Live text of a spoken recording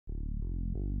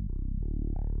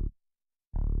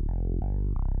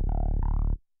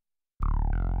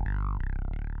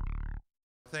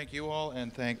Thank you all,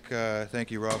 and thank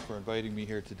you, Rob, for inviting me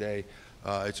here today.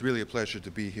 It's really a pleasure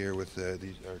to be here with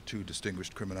our two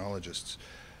distinguished criminologists.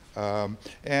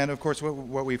 And of course,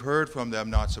 what we've heard from them,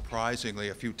 not surprisingly,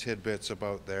 a few tidbits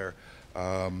about their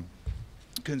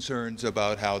concerns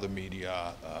about how the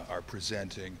media are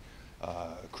presenting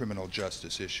criminal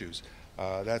justice issues.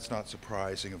 That's not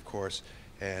surprising, of course,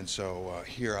 and so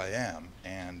here I am.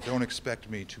 And don't expect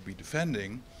me to be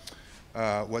defending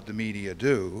what the media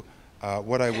do.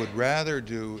 What I would rather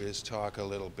do is talk a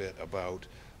little bit about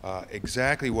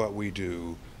exactly what we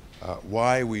do,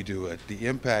 why we do it, the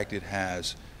impact it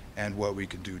has, and what we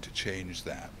can do to change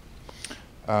that.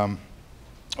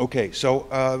 Okay, so,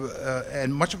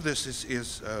 and much of this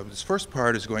this first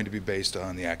part is going to be based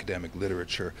on the academic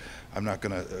literature. I'm not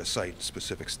going to cite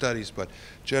specific studies, but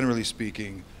generally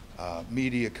speaking,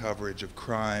 media coverage of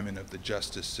crime and of the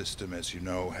justice system, as you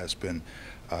know, has been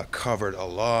covered a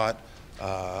lot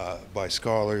by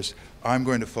scholars. I'm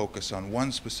going to focus on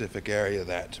one specific area of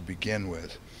that to begin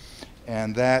with,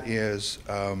 and that is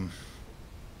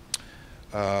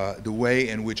the way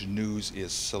in which news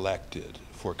is selected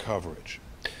for coverage.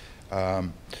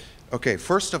 Okay,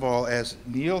 first of all, as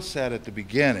Neil said at the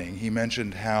beginning, he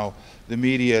mentioned how the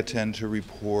media tend to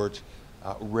report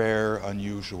rare,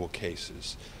 unusual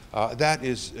cases. That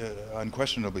is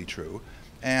unquestionably true,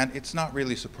 and it's not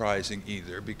really surprising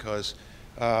either, because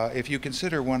if you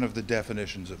consider one of the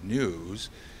definitions of news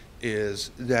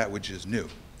is that which is new.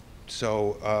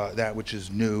 So that which is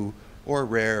new or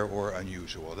rare or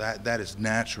unusual. That is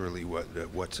naturally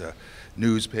what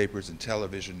newspapers and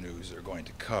television news are going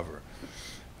to cover.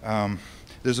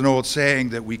 There's an old saying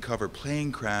that we cover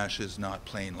plane crashes, not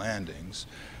plane landings.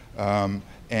 And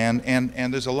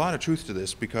there's a lot of truth to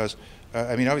this, because,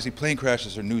 I mean, obviously plane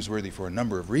crashes are newsworthy for a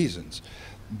number of reasons.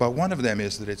 But one of them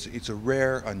is that it's a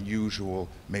rare, unusual,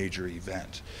 major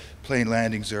event. Plane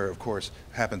landings are, of course,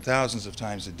 happen thousands of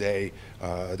times a day.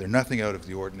 They're nothing out of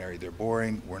the ordinary. They're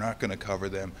boring. We're not going to cover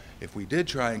them. If we did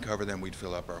try and cover them, we'd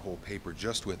fill up our whole paper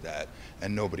just with that,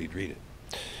 and nobody'd read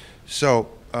it. So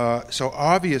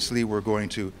obviously we're going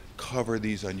to cover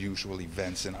these unusual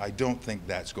events, and I don't think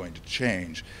that's going to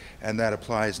change. And that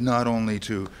applies not only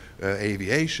to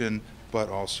aviation, but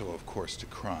also, of course, to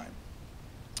crime,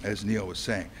 as Neil was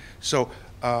saying. So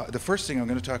the first thing I'm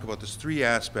going to talk about, there's three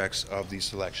aspects of the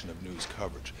selection of news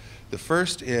coverage. The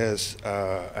first is,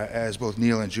 as both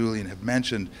Neil and Julian have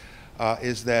mentioned,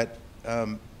 is that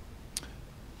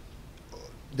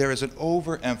there is an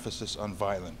overemphasis on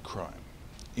violent crime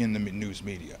in the news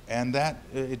media. And that,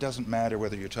 it doesn't matter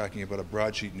whether you're talking about a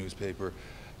broadsheet newspaper,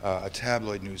 a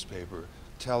tabloid newspaper,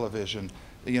 television.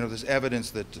 You know, there's evidence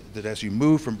that as you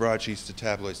move from broadsheets to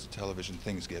tabloids to television,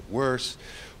 things get worse.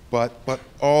 But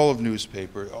all of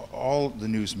all the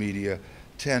news media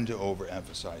tend to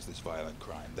overemphasize this violent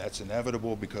crime. That's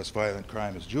inevitable, because violent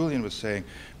crime, as Julian was saying,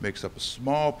 makes up a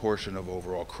small portion of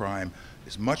overall crime,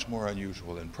 is much more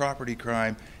unusual than property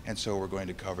crime, and so we're going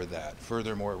to cover that.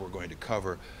 Furthermore, we're going to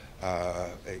cover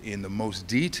in the most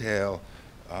detail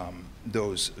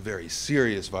those very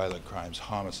serious violent crimes,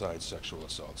 homicides, sexual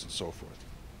assaults, and so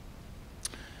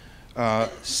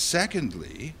forth.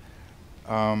 Secondly,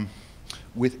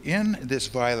 within this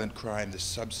violent crime,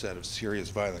 this subset of serious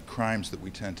violent crimes that we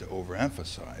tend to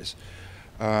overemphasize,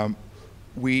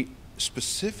 we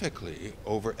specifically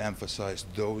overemphasize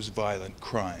those violent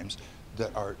crimes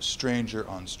that are stranger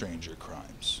on stranger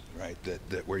crimes, right?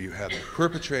 That where you have the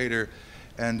perpetrator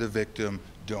and the victim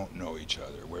don't know each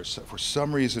other, where for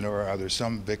some reason or other,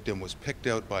 some victim was picked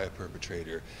out by a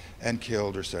perpetrator and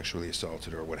killed or sexually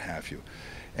assaulted or what have you.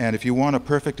 And if you want a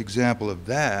perfect example of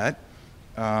that,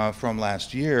 from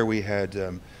last year, we had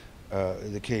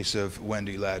the case of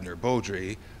Wendy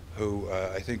Ladner-Beaudry, who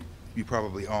I think you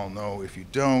probably all know. If you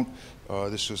don't,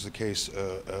 this was the case.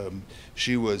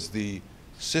 She was the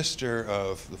sister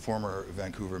of the former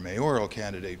Vancouver mayoral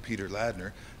candidate, Peter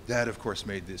Ladner. That, of course,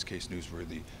 made this case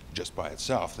newsworthy just by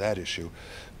itself, that issue.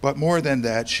 But more than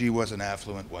that, she was an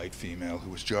affluent white female who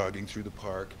was jogging through the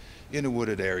park in a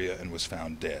wooded area and was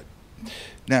found dead.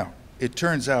 Now, it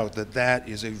turns out that that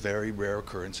is a very rare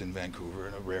occurrence in Vancouver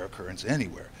and a rare occurrence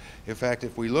anywhere. In fact,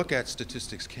 if we look at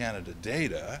Statistics Canada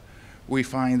data, we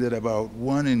find that about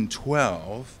 1 in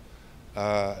 12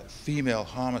 female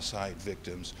homicide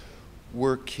victims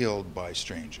were killed by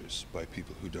strangers, by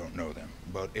people who don't know them,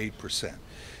 about 8%.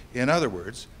 In other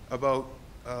words, about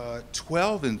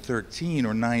 12 in 13,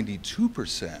 or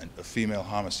 92% of female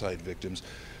homicide victims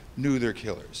knew their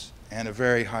killers. And a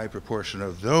very high proportion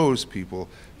of those people,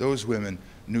 those women,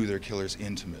 knew their killers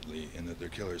intimately, and that their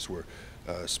killers were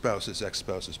spouses,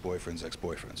 ex-spouses, boyfriends,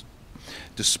 ex-boyfriends.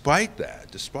 Despite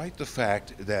that, despite the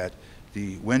fact that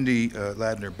the Wendy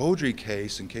Ladner-Beaudry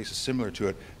case and cases similar to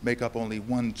it make up only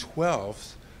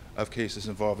 1/12 of cases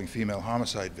involving female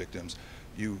homicide victims.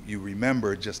 You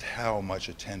remember just how much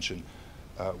attention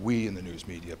we in the news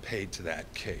media paid to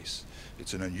that case.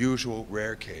 It's an unusual,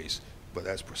 rare case, but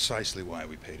that's precisely why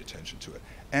we paid attention to it.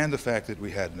 And the fact that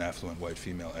we had an affluent white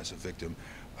female as a victim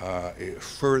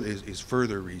is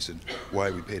further reason why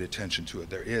we paid attention to it.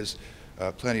 There is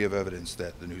plenty of evidence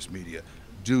that the news media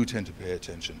do tend to pay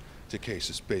attention to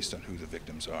cases based on who the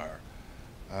victims are.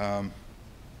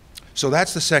 So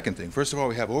that's the second thing. First of all,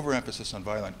 we have overemphasis on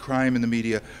violent crime in the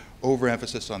media,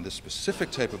 overemphasis on this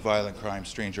specific type of violent crime,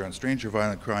 stranger on stranger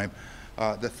violent crime.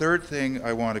 The third thing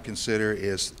I want to consider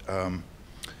is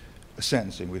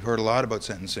sentencing. We've heard a lot about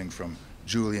sentencing from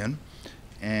Julian,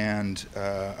 and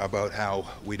about how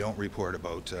we don't report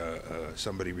about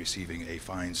somebody receiving a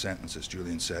fine sentence, as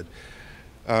Julian said.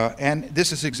 And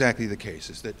this is exactly the case,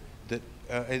 is that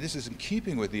this is in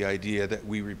keeping with the idea that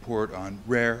we report on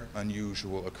rare,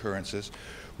 unusual occurrences.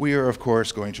 We are, of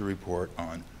course, going to report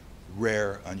on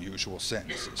rare, unusual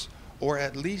sentences, or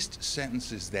at least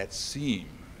sentences that seem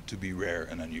to be rare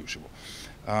and unusual.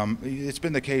 It's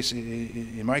been the case,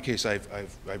 in my case,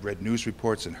 I've read news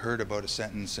reports and heard about a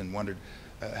sentence and wondered,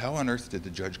 how on earth did the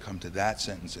judge come to that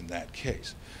sentence in that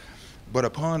case? But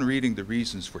upon reading the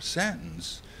reasons for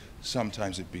sentence,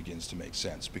 sometimes it begins to make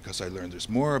sense, because I learned there's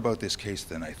more about this case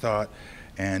than I thought,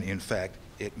 and in fact,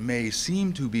 it may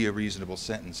seem to be a reasonable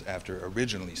sentence after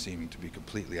originally seeming to be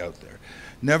completely out there.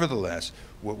 Nevertheless,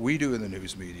 what we do in the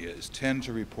news media is tend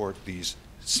to report these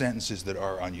sentences that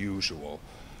are unusual,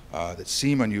 that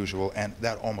seem unusual, and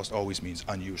that almost always means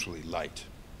unusually light,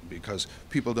 because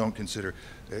people don't consider,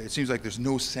 it seems like there's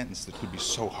no sentence that could be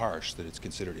so harsh that it's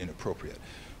considered inappropriate.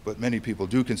 But many people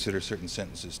do consider certain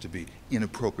sentences to be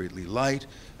inappropriately light,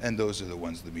 and those are the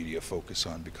ones the media focus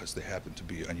on because they happen to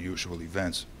be unusual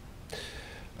events.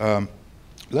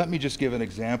 Let me just give an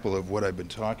example of what I've been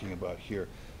talking about here.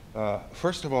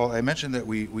 First of all, I mentioned that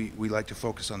we like to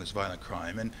focus on this violent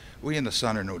crime, and we in the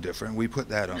Sun are no different. We put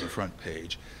that on the front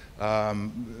page. A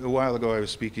while ago I was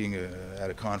speaking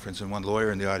at a conference, and one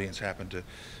lawyer in the audience happened to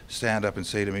stand up and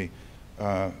say to me,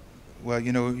 well,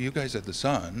 you know, you guys at the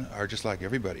Sun are just like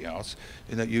everybody else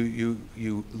in that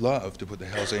you love to put the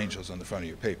Hells Angels on the front of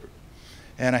your paper.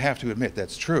 And I have to admit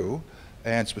that's true.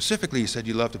 And specifically, he said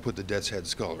you love to put the Death's Head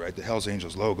Skull, right, the Hells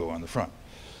Angels logo on the front.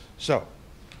 So,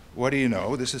 what do you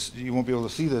know? This is, you won't be able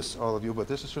to see this, all of you, but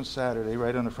this is from Saturday,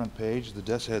 right on the front page, the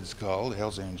Death's Head Skull, the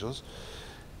Hells Angels.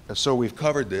 So we've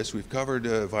covered this. We've covered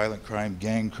violent crime,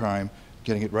 gang crime,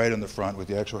 getting it right on the front with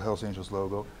the actual Hells Angels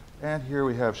logo. And here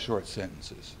we have short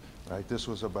sentences. Right? This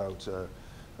was about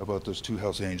those two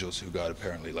Hells Angels who got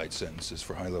apparently light sentences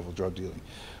for high-level drug dealing.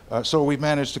 So we've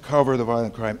managed to cover the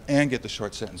violent crime and get the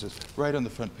short sentences right on the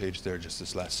front page there just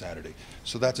this last Saturday.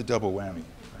 So that's a double whammy.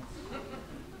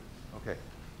 Right?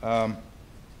 Okay.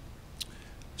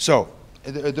 So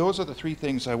those are the three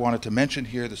things I wanted to mention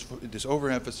here, this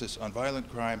overemphasis on violent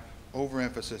crime,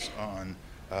 overemphasis on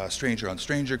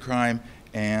stranger crime,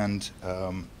 and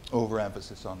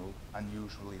overemphasis on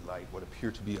unusually light, what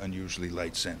appear to be unusually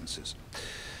light sentences.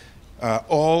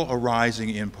 All arising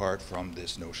in part from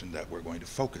this notion that we're going to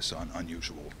focus on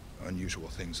unusual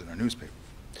things in our newspaper.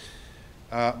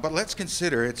 But let's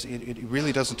consider, it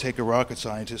really doesn't take a rocket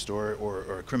scientist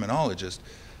or a criminologist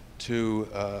to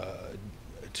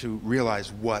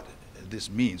realize what this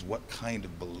means, what kind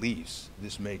of beliefs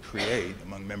this may create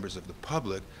among members of the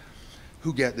public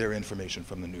who get their information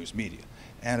from the news media.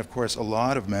 And of course, a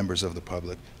lot of members of the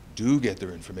public do get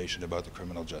their information about the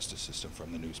criminal justice system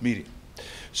from the news media.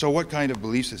 So what kind of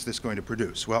beliefs is this going to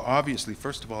produce? Well, obviously,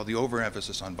 first of all, the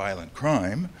overemphasis on violent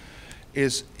crime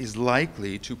is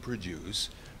likely to produce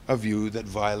a view that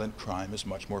violent crime is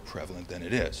much more prevalent than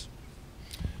it is.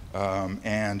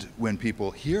 And when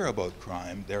people hear about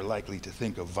crime, they're likely to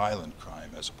think of violent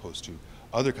crime as opposed to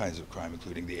other kinds of crime,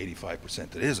 including the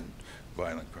 85% that isn't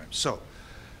violent crime. So,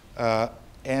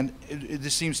 and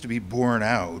this seems to be borne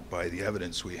out by the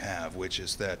evidence we have, which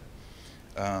is that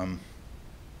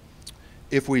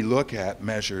if we look at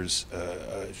measures,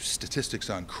 statistics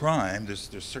on crime,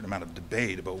 there's a certain amount of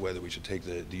debate about whether we should take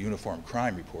the uniform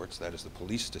crime reports, that is the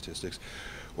police statistics,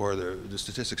 or the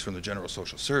statistics from the General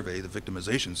Social Survey, the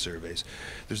victimization surveys.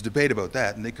 There's debate about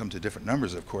that, and they come to different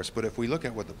numbers, of course, but if we look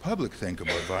at what the public think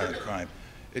about violent crime,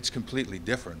 it's completely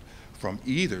different from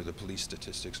either the police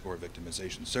statistics or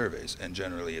victimization surveys, and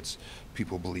generally it's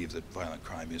people believe that violent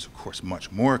crime is, of course,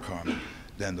 much more common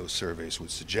than those surveys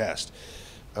would suggest.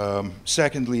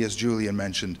 Secondly, as Julian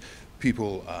mentioned,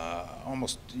 people,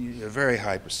 almost a very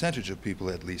high percentage of people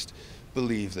at least,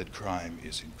 believe that crime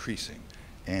is increasing.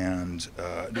 And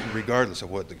regardless of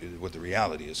what the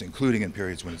reality is, including in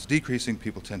periods when it's decreasing,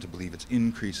 people tend to believe it's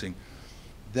increasing.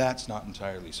 That's not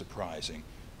entirely surprising,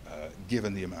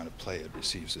 given the amount of play it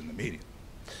receives in the media.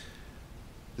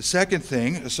 The second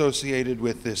thing associated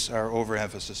with this, our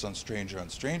overemphasis on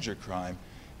stranger crime,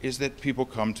 is that people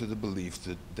come to the belief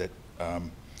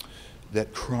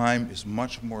that crime is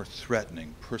much more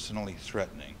threatening, personally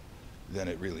threatening, than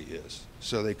it really is.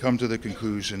 So they come to the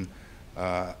conclusion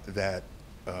that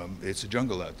it's a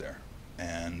jungle out there.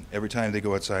 And every time they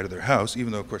go outside of their house,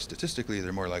 even though, of course, statistically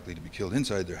they're more likely to be killed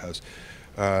inside their house,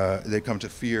 they come to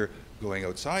fear going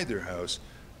outside their house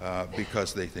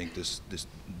because they think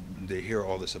they hear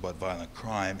all this about violent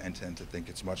crime and tend to think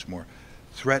it's much more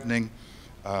threatening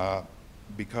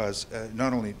because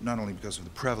not only because of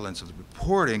the prevalence of the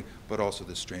reporting, but also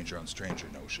the stranger-on-stranger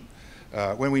notion.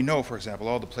 When we know, for example,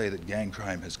 all the play that gang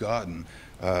crime has gotten,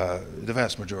 the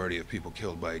vast majority of people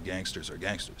killed by gangsters are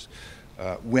gangsters.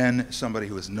 When somebody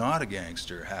who is not a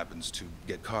gangster happens to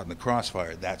get caught in the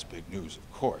crossfire, that's big news,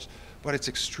 of course. But it's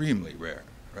extremely rare,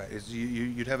 right?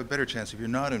 You'd have a better chance, if you're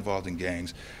not involved in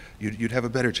gangs, you'd have a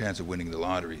better chance of winning the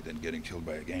lottery than getting killed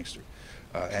by a gangster.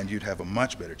 And you'd have a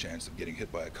much better chance of getting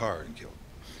hit by a car and killed.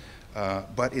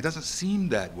 But it doesn't seem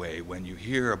that way when you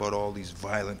hear about all these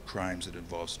violent crimes that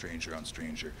involve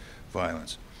stranger-on-stranger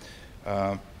violence.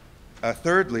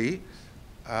 Thirdly,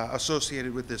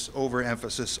 associated with this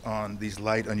overemphasis on these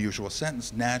light, unusual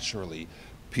sentences, naturally,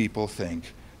 people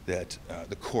think that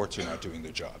the courts are not doing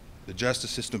their job. The justice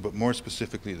system, but more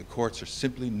specifically the courts, are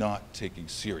simply not taking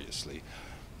seriously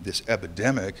this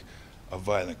epidemic of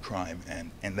violent crime,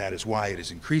 and that is why it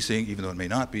is increasing, even though it may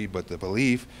not be, but the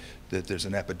belief that there's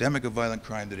an epidemic of violent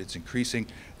crime, that it's increasing,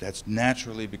 that's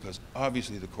naturally because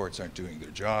obviously the courts aren't doing their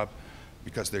job,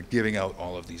 because they're giving out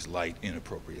all of these light,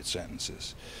 inappropriate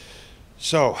sentences.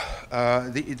 So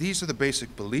these are the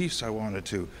basic beliefs I wanted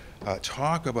to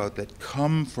talk about that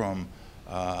come from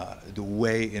the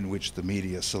way in which the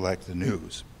media select the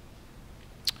news.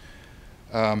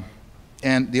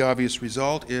 And the obvious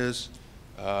result is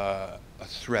a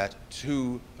threat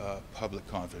to public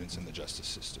confidence in the justice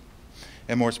system.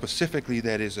 And more specifically,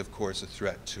 that is, of course, a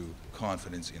threat to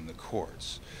confidence in the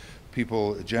courts.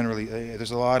 People generally,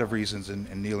 there's a lot of reasons, and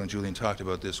Neil and Julian talked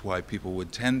about this, why people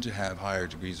would tend to have higher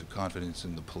degrees of confidence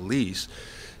in the police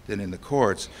than in the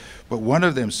courts. But one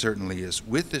of them certainly is,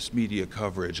 with this media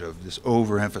coverage of this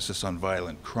overemphasis on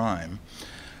violent crime,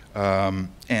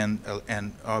 and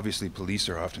obviously police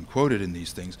are often quoted in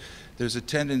these things, there's a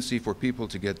tendency for people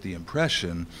to get the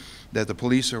impression that the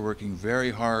police are working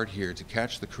very hard here to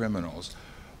catch the criminals,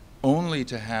 only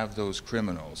to have those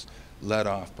criminals let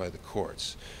off by the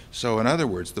courts. So in other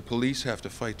words, the police have to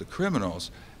fight the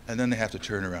criminals, and then they have to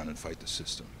turn around and fight the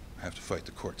system, have to fight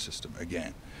the court system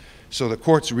again. So the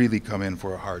courts really come in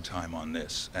for a hard time on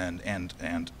this, and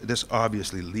this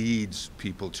obviously leads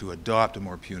people to adopt a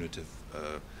more punitive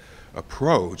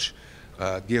approach,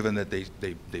 given that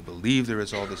they believe there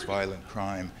is all this violent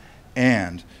crime,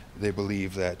 and they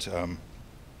believe that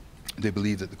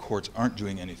the courts aren't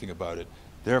doing anything about it.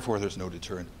 Therefore, there's no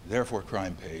deterrent. Therefore,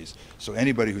 crime pays. So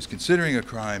anybody who's considering a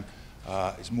crime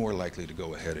is more likely to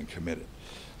go ahead and commit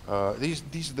it.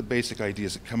 These are the basic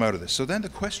ideas that come out of this. So then the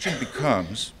question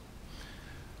becomes,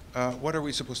 what are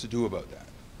we supposed to do about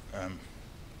that?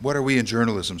 What are we in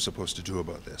journalism supposed to do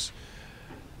about this?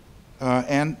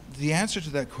 And the answer to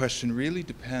that question really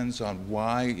depends on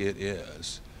why it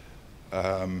is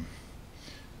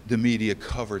the media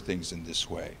cover things in this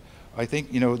way. I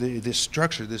think, you know, this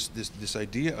structure, this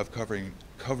idea of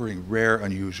covering rare,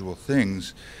 unusual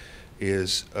things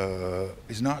is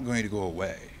not going to go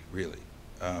away, really.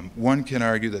 One can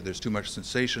argue that there's too much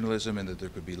sensationalism and that there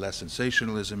could be less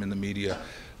sensationalism in the media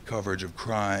coverage of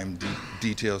crime,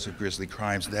 details of grisly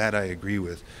crimes. That I agree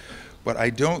with. But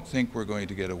I don't think we're going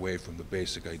to get away from the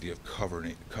basic idea of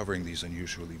covering these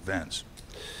unusual events.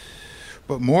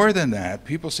 But more than that,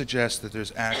 people suggest that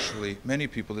there's actually, many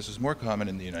people, this is more common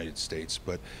in the United States,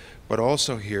 but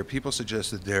also here, people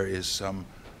suggest that there is some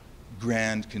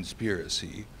grand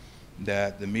conspiracy,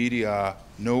 that the media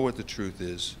know what the truth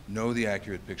is, know the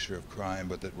accurate picture of crime,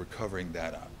 but that we're covering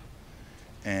that up.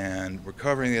 And we're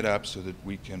covering it up so that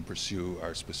we can pursue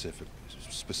our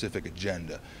specific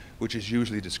agenda, which is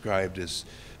usually described as,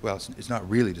 well, it's not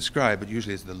really described, but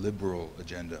usually it's the liberal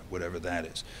agenda, whatever that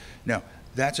is. Now,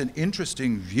 that's an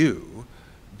interesting view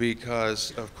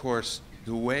because, of course,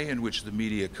 the way in which the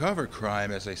media cover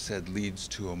crime, as I said, leads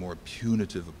to a more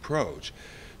punitive approach.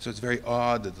 So it's very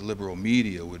odd that the liberal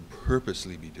media would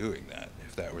purposely be doing that,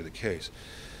 if that were the case.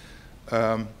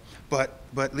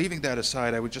 But leaving that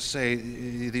aside, I would just say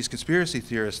these conspiracy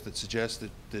theorists that suggest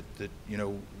that you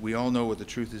know, we all know what the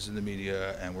truth is in the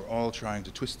media and we're all trying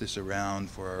to twist this around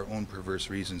for our own perverse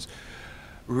reasons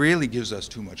really gives us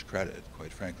too much credit,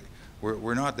 quite frankly.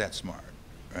 We're not that smart,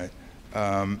 right?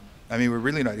 I mean, we're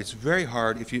really not. It's very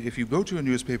hard. If you go to a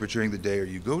newspaper during the day or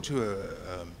you go to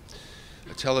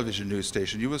a television news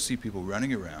station, you will see people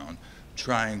running around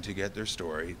trying to get their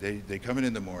story. They come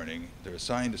in the morning, they're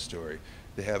assigned a story,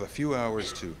 they have a few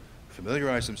hours to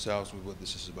familiarize themselves with what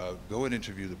this is about, go and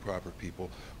interview the proper people,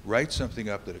 write something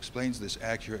up that explains this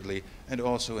accurately and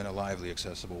also in a lively,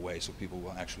 accessible way so people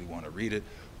will actually want to read it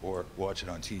or watch it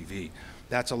on TV.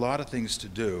 That's a lot of things to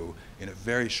do in a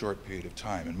very short period of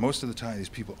time. And most of the time, these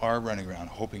people are running around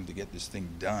hoping to get this thing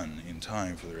done in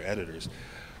time for their editors,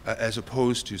 as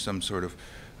opposed to some sort of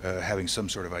having some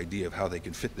sort of idea of how they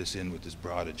can fit this in with this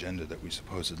broad agenda that we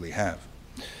supposedly have.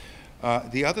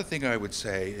 The other thing I would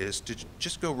say is to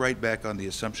just go right back on the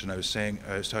assumption I was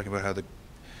talking about how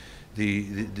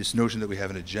this notion that we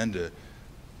have an agenda.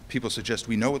 People suggest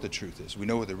we know what the truth is, we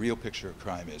know what the real picture of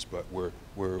crime is, but we're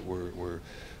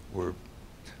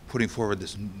putting forward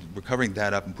this, we're covering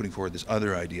that up and putting forward this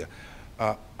other idea.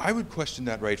 I would question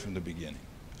that right from the beginning.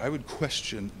 I would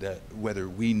question that whether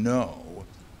we know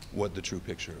what the true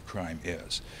picture of crime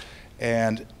is.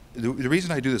 And the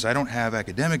reason I do this, I don't have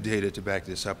academic data to back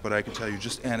this up, but I can tell you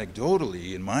just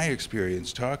anecdotally, in my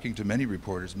experience, talking to many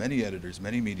reporters, many editors,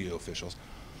 many media officials,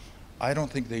 I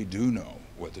don't think they do know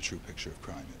what the true picture of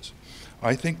crime is.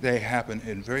 I think they happen,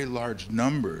 in very large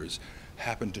numbers,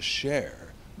 happen to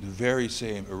share the very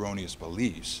same erroneous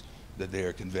beliefs that they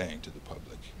are conveying to the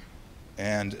public.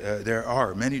 And there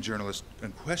are many journalists,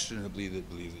 unquestionably, that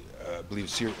believe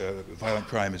violent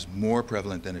crime is more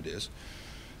prevalent than it is,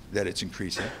 that it's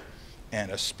increasing,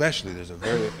 and especially there's a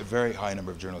very high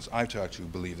number of journalists I've talked to who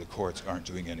believe the courts aren't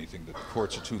doing anything, that the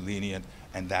courts are too lenient,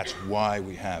 and that's why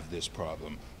we have this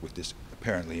problem with this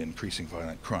apparently increasing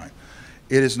violent crime.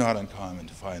 It is not uncommon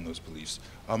to find those beliefs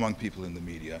among people in the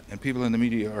media, and people in the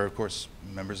media are, of course,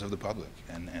 members of the public,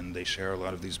 and they share a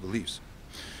lot of these beliefs.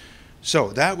 So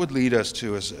that would lead us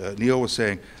to, as Neil was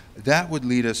saying, that would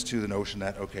lead us to the notion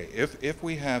that, okay, if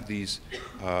we have these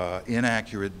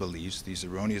inaccurate beliefs, these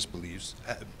erroneous beliefs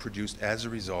produced as a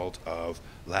result of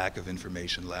lack of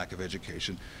information, lack of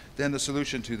education, then the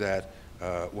solution to that,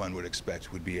 one would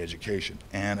expect, would be education.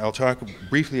 And I'll talk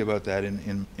briefly about that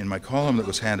in my column that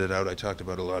was handed out. I talked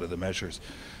about a lot of the measures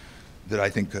that I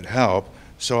think could help.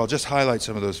 So I'll just highlight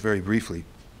some of those very briefly.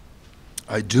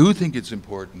 I do think it's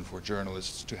important for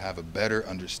journalists to have a better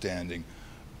understanding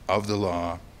of the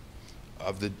law,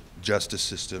 of the justice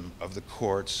system, of the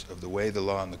courts, of the way the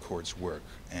law and the courts work.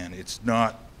 And it's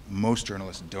not, most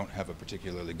journalists don't have a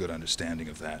particularly good understanding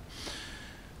of that.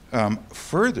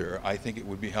 Further, I think it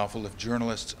would be helpful if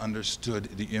journalists understood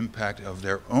the impact of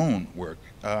their own work.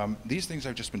 These things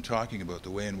I've just been talking about,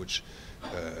 the way in which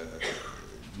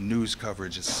news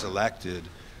coverage is selected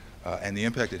and the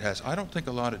impact it has, I don't think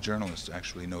a lot of journalists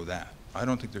actually know that. I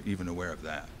don't think they're even aware of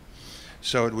that.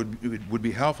 So it would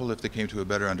be helpful if they came to a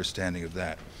better understanding of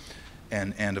that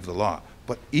and of the law.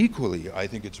 But equally, I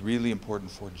think it's really important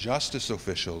for justice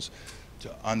officials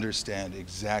to understand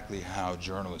exactly how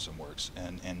journalism works.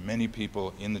 And many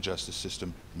people in the justice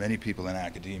system, many people in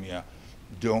academia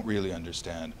don't really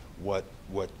understand what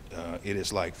it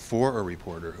is like for a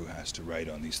reporter who has to write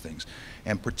on these things.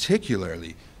 And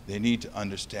particularly, they need to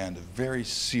understand the very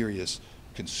serious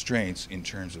constraints in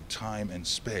terms of time and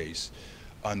space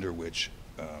under which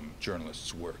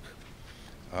journalists work.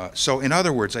 So in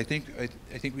other words, I think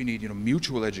we need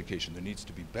mutual education. There needs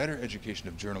to be better education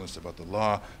of journalists about the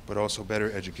law, but also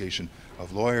better education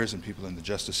of lawyers and people in the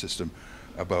justice system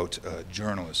about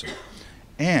journalism.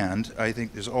 And I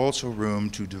think there's also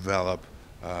room to develop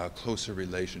a closer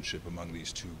relationship among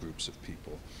these two groups of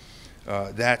people.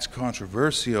 That's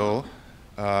controversial.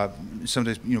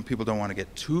 Sometimes people don't want to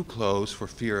get too close for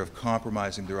fear of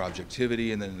compromising their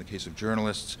objectivity, and then in the case of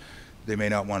journalists, they may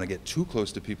not want to get too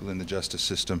close to people in the justice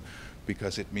system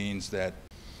because it means that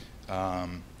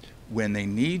when they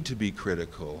need to be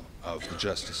critical of the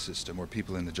justice system or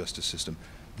people in the justice system,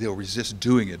 they'll resist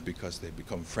doing it because they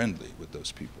become friendly with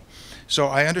those people. So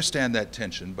I understand that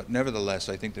tension, but nevertheless,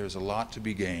 I think there's a lot to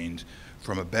be gained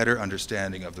from a better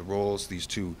understanding of the roles these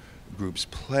two groups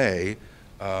play,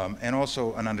 and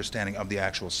also an understanding of the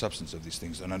actual substance of these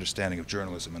things, an understanding of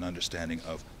journalism, an understanding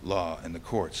of law and the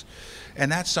courts.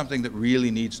 And that's something that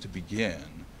really needs to begin,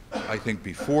 I think,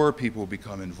 before people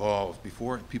become involved,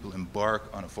 before people embark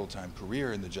on a full-time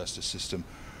career in the justice system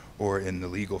or in the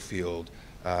legal field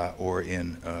or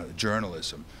in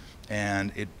journalism.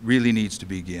 And it really needs to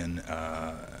begin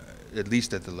at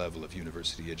least at the level of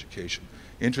university education.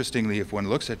 Interestingly, if one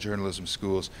looks at journalism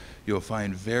schools, you'll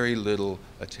find very little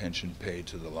attention paid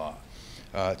to the law.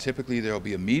 Typically, there will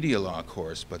be a media law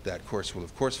course, but that course will,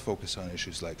 of course, focus on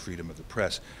issues like freedom of the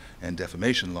press and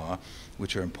defamation law,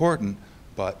 which are important,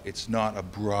 but it's not a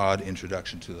broad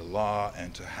introduction to the law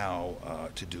and to how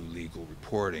to do legal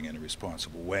reporting in a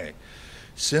responsible way.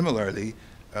 Similarly,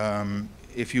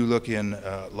 if you look in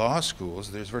law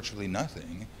schools, there's virtually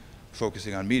nothing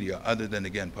focusing on media, other than,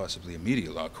 again, possibly a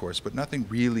media law course, but nothing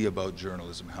really about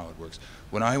journalism, how it works.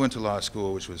 When I went to law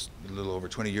school, which was a little over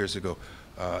 20 years ago,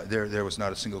 there was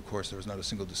not a single course, there was not a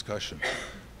single discussion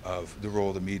of the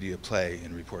role the media play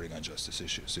in reporting on justice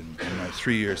issues. In my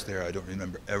 3 years there, I don't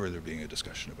remember ever there being a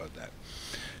discussion about that.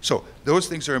 So those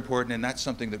things are important, and that's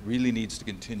something that really needs to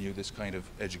continue, this kind of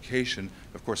education.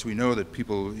 Of course, we know that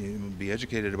people be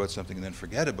educated about something and then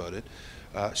forget about it.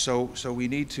 So we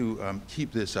need to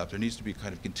keep this up. There needs to be a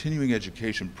kind of continuing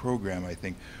education program, I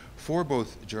think, for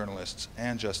both journalists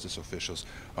and justice officials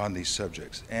on these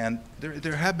subjects. And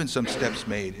there have been some steps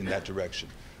made in that direction.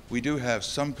 We do have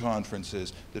some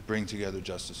conferences that bring together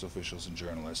justice officials and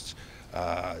journalists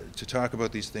to talk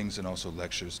about these things, and also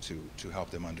lectures to help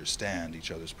them understand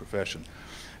each other's profession.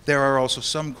 There are also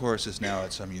some courses now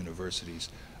at some universities,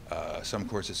 some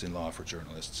courses in law for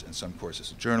journalists and some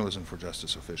courses in journalism for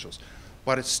justice officials,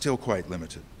 but it's still quite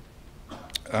limited.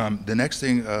 The next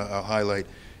thing I'll highlight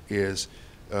is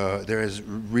there has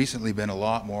recently been a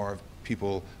lot more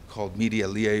people called media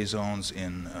liaisons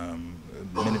in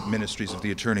ministries of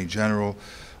the Attorney General,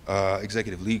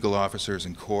 executive legal officers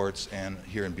in courts, and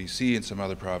here in BC and some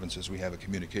other provinces we have a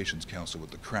communications council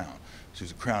with the Crown. So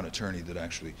there's a Crown attorney that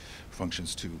actually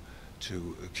functions to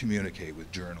communicate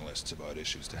with journalists about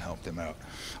issues, to help them out.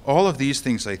 All of these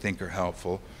things, I think, are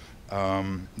helpful.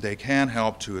 They can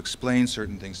help to explain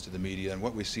certain things to the media, and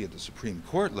what we see at the Supreme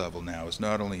Court level now is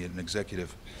not only an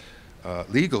executive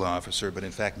legal officer, but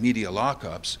in fact media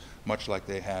lockups, much like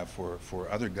they have for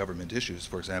other government issues.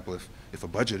 For example, if a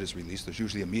budget is released, there's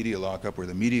usually a media lockup where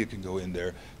the media can go in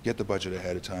there, get the budget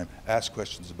ahead of time, ask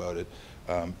questions about it,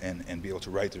 and be able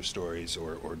to write their stories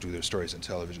or do their stories on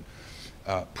television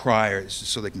prior,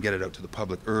 so they can get it out to the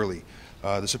public early.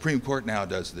 The Supreme Court now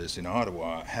does this in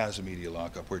Ottawa, has a media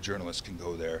lockup where journalists can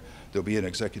go there. There'll be an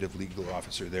executive legal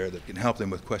officer there that can help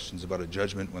them with questions about a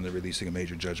judgment when they're releasing a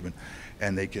major judgment,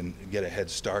 and they can get a head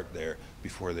start there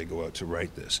before they go out to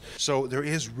write this. So there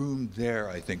is room there,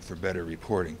 I think, for better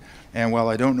reporting. And while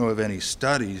I don't know of any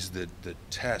studies that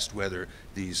test whether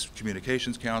these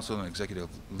communications council and executive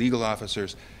legal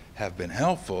officers have been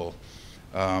helpful,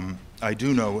 I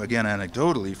do know, again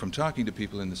anecdotally, from talking to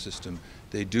people in the system,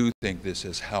 they do think this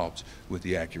has helped with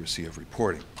the accuracy of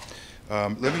reporting.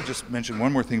 Let me just mention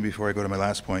one more thing before I go to my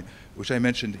last point, which I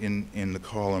mentioned in the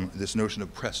column, this notion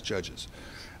of press judges.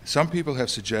 Some people have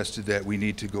suggested that we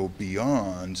need to go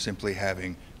beyond simply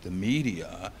having the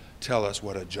media tell us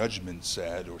what a judgment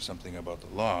said or something about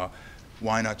the law.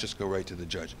 Why not just go right to the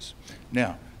judges?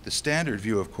 Now, the standard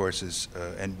view, of course, is,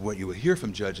 and what you will hear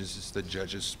from judges, is that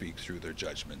judges speak through their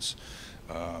judgments.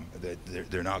 That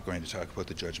they're not going to talk about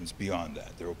the judgments beyond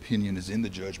that. Their opinion is in the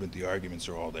judgment, the arguments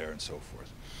are all there, and so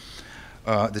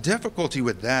forth. The difficulty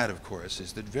with that, of course,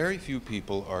 is that very few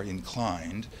people are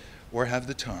inclined or have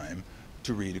the time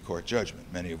to read a court judgment,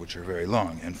 many of which are very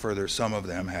long. And further, some of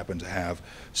them happen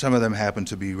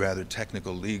to be rather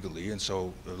technical legally, and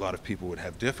so a lot of people would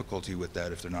have difficulty with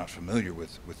that if they're not familiar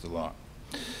with the law.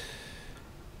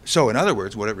 So in other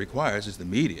words, what it requires is the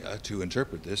media to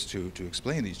interpret this, to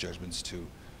explain these judgments to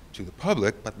the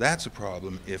public, but that's a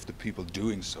problem if the people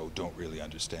doing so don't really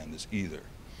understand this either.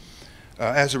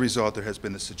 As a result, there has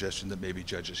been the suggestion that maybe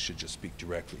judges should just speak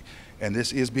directly. And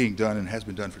this is being done and has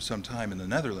been done for some time in the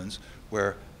Netherlands,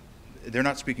 where they're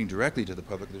not speaking directly to the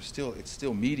public. It's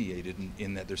still mediated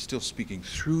in that they're still speaking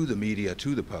through the media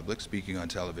to the public, speaking on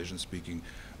television, speaking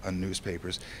on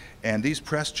newspapers. And these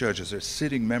press judges are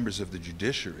sitting members of the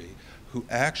judiciary who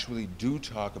actually do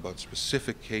talk about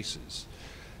specific cases.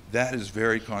 That is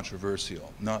very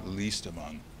controversial, not least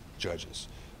among judges,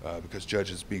 because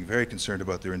judges being very concerned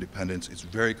about their independence. It's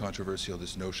very controversial,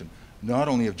 this notion, not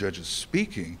only of judges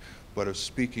speaking, but of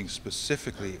speaking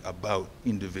specifically about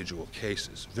individual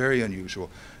cases. Very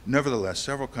unusual. Nevertheless,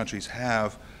 several countries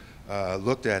have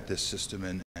looked at this system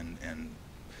and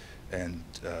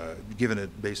given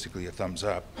it basically a thumbs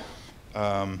up.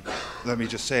 Let me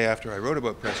just say, after I wrote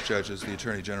about press judges, the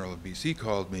Attorney General of BC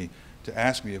called me to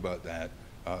ask me about that.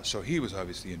 So he was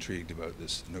obviously intrigued about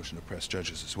this notion of press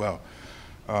judges as well.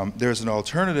 There's an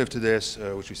alternative to this,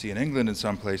 which we see in England in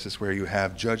some places, where you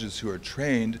have judges who are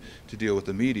trained to deal with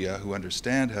the media, who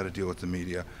understand how to deal with the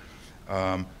media,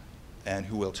 and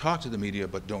who will talk to the media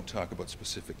but don't talk about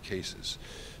specific cases.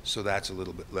 So that's a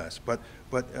little bit less. But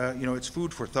you know, it's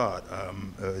food for thought,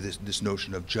 this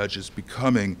notion of judges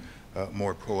becoming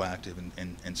more proactive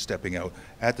and stepping out.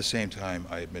 At the same time,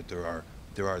 I admit there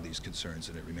are these concerns,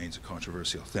 and it remains a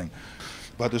controversial thing.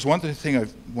 But there's one thing I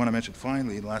want to mention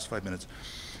finally in the last 5 minutes,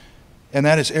 and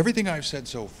that is everything I've said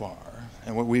so far,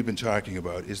 and what we've been talking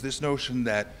about, is this notion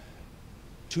that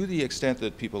to the extent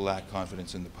that people lack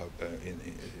confidence in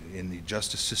the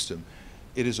justice system,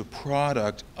 it is a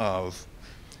product of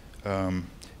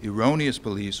erroneous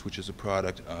beliefs, which is a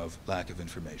product of lack of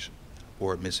information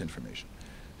or misinformation.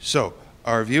 So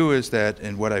our view is that,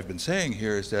 and what I've been saying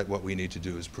here is that what we need to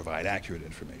do is provide accurate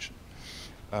information.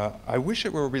 I wish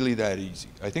it were really that easy.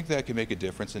 I think that can make a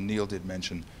difference, and Neil did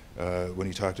mention, when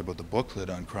he talked about the booklet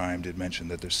on crime, did mention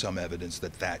that there's some evidence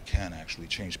that that can actually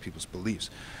change people's beliefs.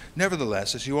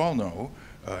 Nevertheless, as you all know,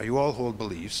 you all hold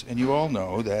beliefs, and you all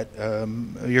know that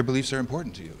your beliefs are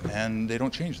important to you, and they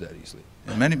don't change that easily.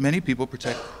 And many people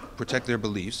protect their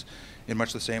beliefs in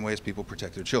much the same way as people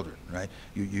protect their children, right?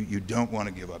 You don't want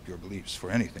to give up your beliefs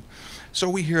for anything. So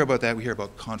we hear about that. We hear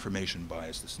about confirmation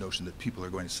bias, this notion that people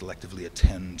are going to selectively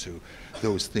attend to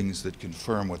those things that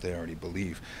confirm what they already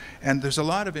believe. And there's a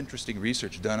lot of interesting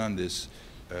research done on this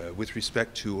with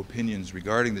respect to opinions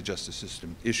regarding the justice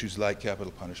system, issues like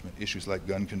capital punishment, issues like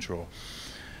gun control,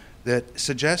 that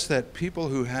suggests that people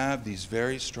who have these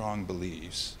very strong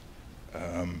beliefs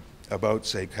about,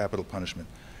 say, capital punishment,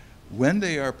 when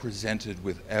they are presented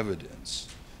with evidence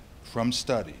from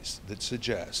studies that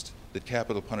suggest that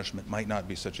capital punishment might not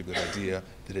be such a good idea,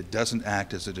 that it doesn't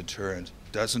act as a deterrent,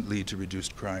 doesn't lead to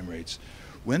reduced crime rates,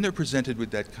 when they're presented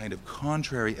with that kind of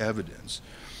contrary evidence,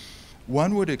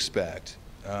 one would expect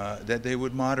that they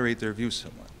would moderate their views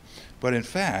somewhat. But in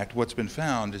fact, what's been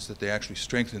found is that they actually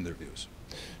strengthen their views.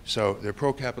 So they're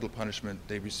pro-capital punishment,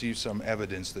 they receive some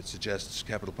evidence that suggests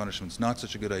capital punishment's not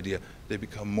such a good idea, they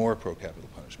become more pro-capital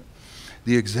punishment.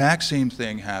 The exact same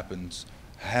thing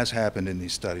has happened in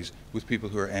these studies with people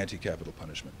who are anti-capital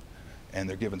punishment. And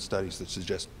they're given studies that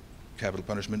suggest capital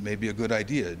punishment may be a good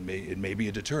idea, it may be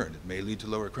a deterrent, it may lead to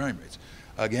lower crime rates.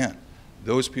 Again,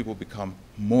 those people become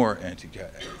more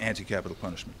anti-capital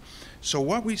punishment. So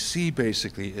what we see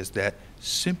basically is that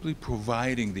simply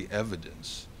providing the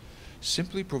evidence,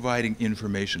 simply providing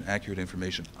information, accurate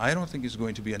information, I don't think is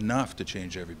going to be enough to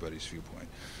change everybody's viewpoint.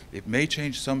 It may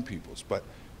change some people's, but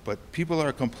people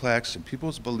are complex and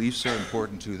people's beliefs are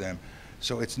important to them.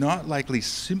 So it's not likely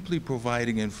simply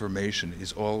providing information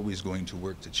is always going to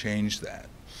work to change that.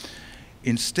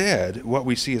 Instead, what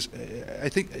we see is, I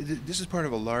think this is part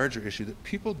of a larger issue, that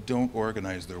people don't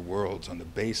organize their worlds on the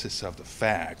basis of the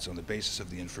facts, on the basis of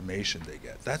the information they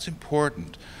get. That's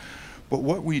important. But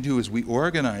what we do is we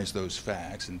organize those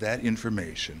facts and that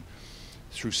information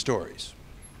through stories,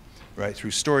 right?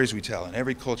 Through stories we tell. And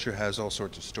every culture has all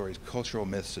sorts of stories, cultural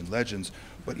myths and legends.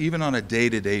 But even on a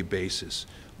day-to-day basis,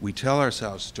 we tell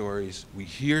ourselves stories, we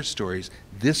hear stories.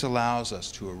 This allows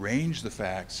us to arrange the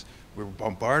facts. We're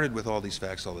bombarded with all these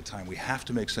facts all the time. We have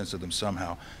to make sense of them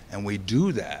somehow. And we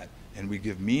do that, and we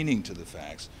give meaning to the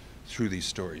facts through these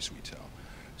stories we tell.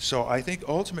 So I think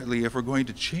ultimately, if we're going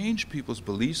to change people's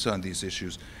beliefs on these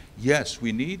issues, yes,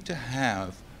 we need to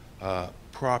have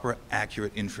proper,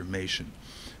 accurate information.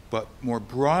 But more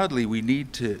broadly, we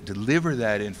need to deliver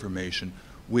that information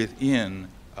within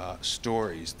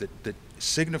stories that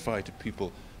signify to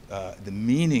people the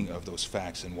meaning of those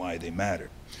facts and why they matter.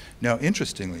 Now,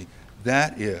 interestingly,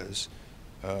 that is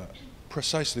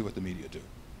precisely what the media do.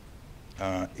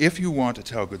 If you want to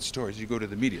tell good stories, you go to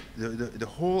the media. The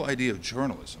whole idea of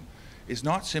journalism is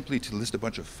not simply to list a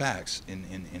bunch of facts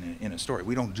in a story.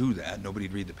 We don't do that.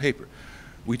 Nobody'd read the paper.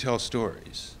 We tell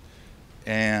stories.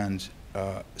 And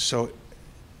so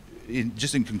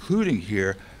just in concluding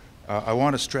here, I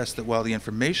want to stress that while the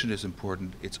information is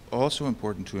important, it's also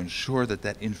important to ensure that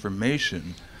that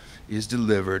information is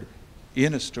delivered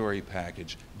in a story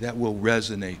package that will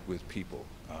resonate with people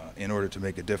in order to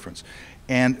make a difference.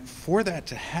 And for that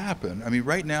to happen, I mean,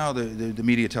 right now the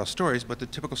media tells stories, but the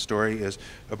typical story is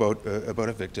about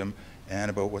a victim and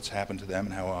about what's happened to them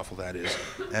and how awful that is,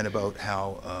 and about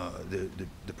how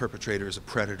the perpetrator is a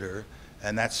predator,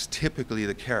 and that's typically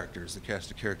the characters, the cast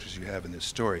of characters you have in this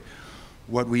story.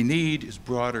 What we need is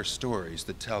broader stories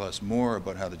that tell us more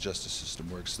about how the justice system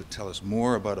works, that tell us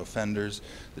more about offenders,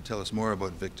 that tell us more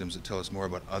about victims, that tell us more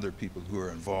about other people who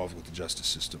are involved with the justice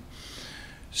system.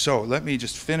 So let me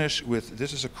just finish with,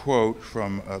 this is a quote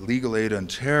from Legal Aid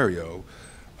Ontario,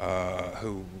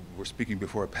 who were speaking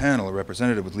before a panel, a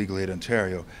representative with Legal Aid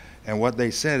Ontario, and what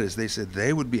they said is they said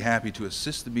they would be happy to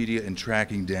assist the media in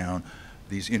tracking down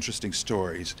these interesting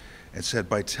stories, and said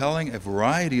by telling a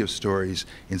variety of stories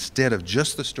instead of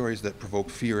just the stories that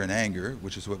provoke fear and anger,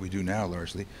 which is what we do now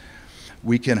largely,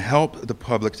 we can help the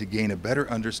public to gain a better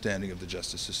understanding of the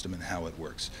justice system and how it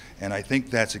works. And I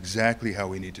think that's exactly how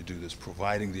we need to do this,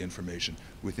 providing the information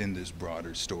within this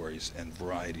broader stories and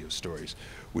variety of stories,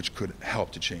 which could help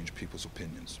to change people's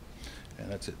opinions.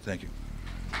 And that's it. Thank you.